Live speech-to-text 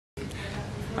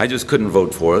I just couldn't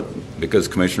vote for it because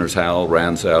Commissioners Howell,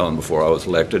 Ransell, and before I was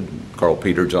elected, Carl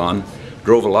Peterjohn,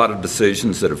 drove a lot of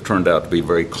decisions that have turned out to be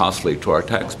very costly to our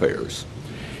taxpayers.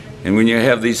 And when you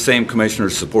have these same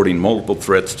commissioners supporting multiple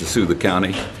threats to sue the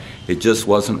county, it just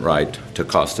wasn't right to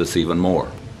cost us even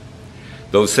more.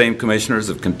 Those same commissioners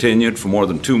have continued for more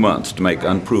than 2 months to make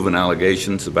unproven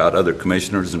allegations about other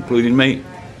commissioners, including me.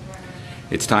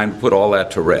 It's time to put all that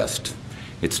to rest.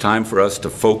 It's time for us to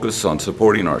focus on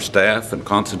supporting our staff and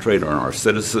concentrate on our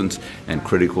citizens and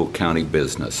critical county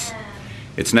business.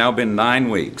 It's now been 9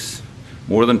 weeks,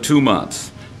 more than 2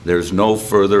 months. There's no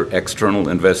further external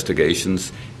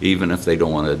investigations, even if they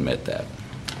don't want to admit that.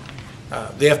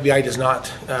 The FBI does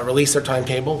not release their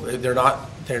timetable. They've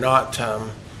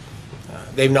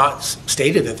not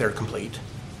stated that they're complete.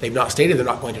 They've not stated they're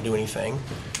not going to do anything.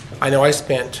 I know I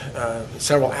spent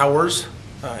several hours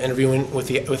interviewing with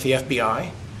the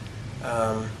FBI.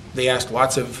 They asked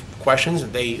lots of questions.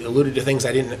 They alluded to things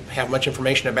I didn't have much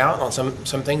information about. On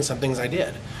some things I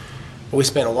did. But we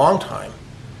spent a long time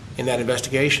in that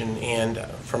investigation, and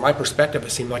from my perspective,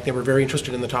 it seemed like they were very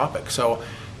interested in the topic. So,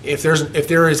 if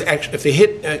they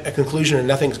hit a conclusion and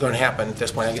nothing's going to happen at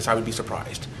this point, I guess I would be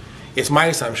surprised. It's my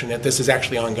assumption that this is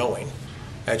actually ongoing.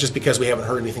 Just because we haven't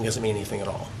heard anything doesn't mean anything at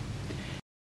all.